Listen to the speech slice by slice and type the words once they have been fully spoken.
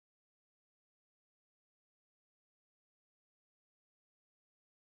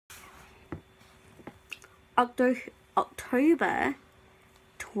October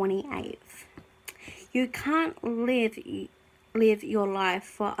 28th. You can't live your life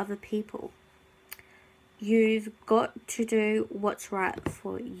for other people. You've got to do what's right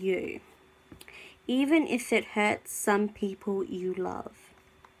for you, even if it hurts some people you love.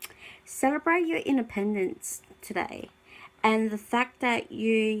 Celebrate your independence today and the fact that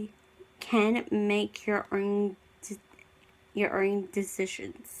you can make your own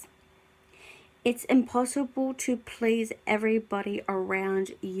decisions. It's impossible to please everybody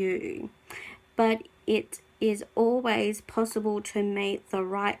around you, but it is always possible to make the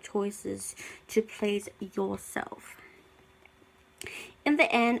right choices to please yourself. In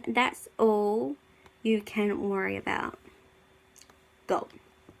the end, that's all you can worry about. Go.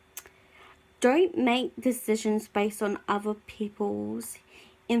 Don't make decisions based on other people's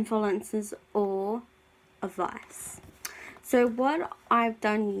influences or advice. So what I've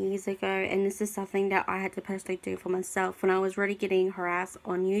done years ago, and this is something that I had to personally do for myself when I was really getting harassed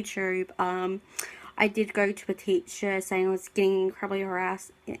on YouTube, I did go to a teacher saying I was getting incredibly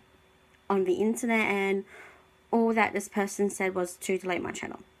harassed on the internet, and all that this person said was to delete my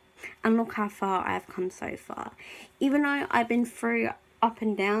channel. And look how far I've come so far. Even though I've been through up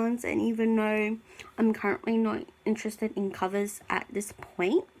and downs, and even though I'm currently not interested in covers at this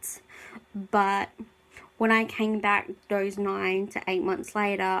point, but when I came back those 9 to 8 months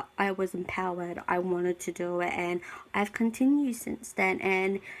later, I was empowered. I wanted to do it, and I've continued since then.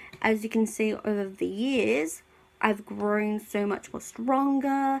 And as you can see over the years, I've grown so much more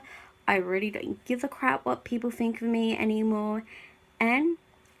stronger. I really don't give a crap what people think of me anymore, and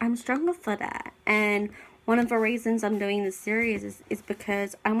I'm stronger for that. And one of the reasons I'm doing this series is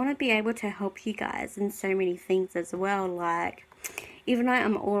because I want to be able to help you guys in so many things as well. Like, even though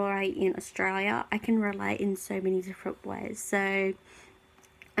I'm all right in Australia, I can relate in so many different ways. So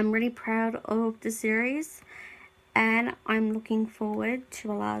I'm really proud of the series, and I'm looking forward to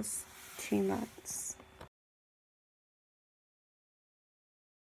the last 2 months.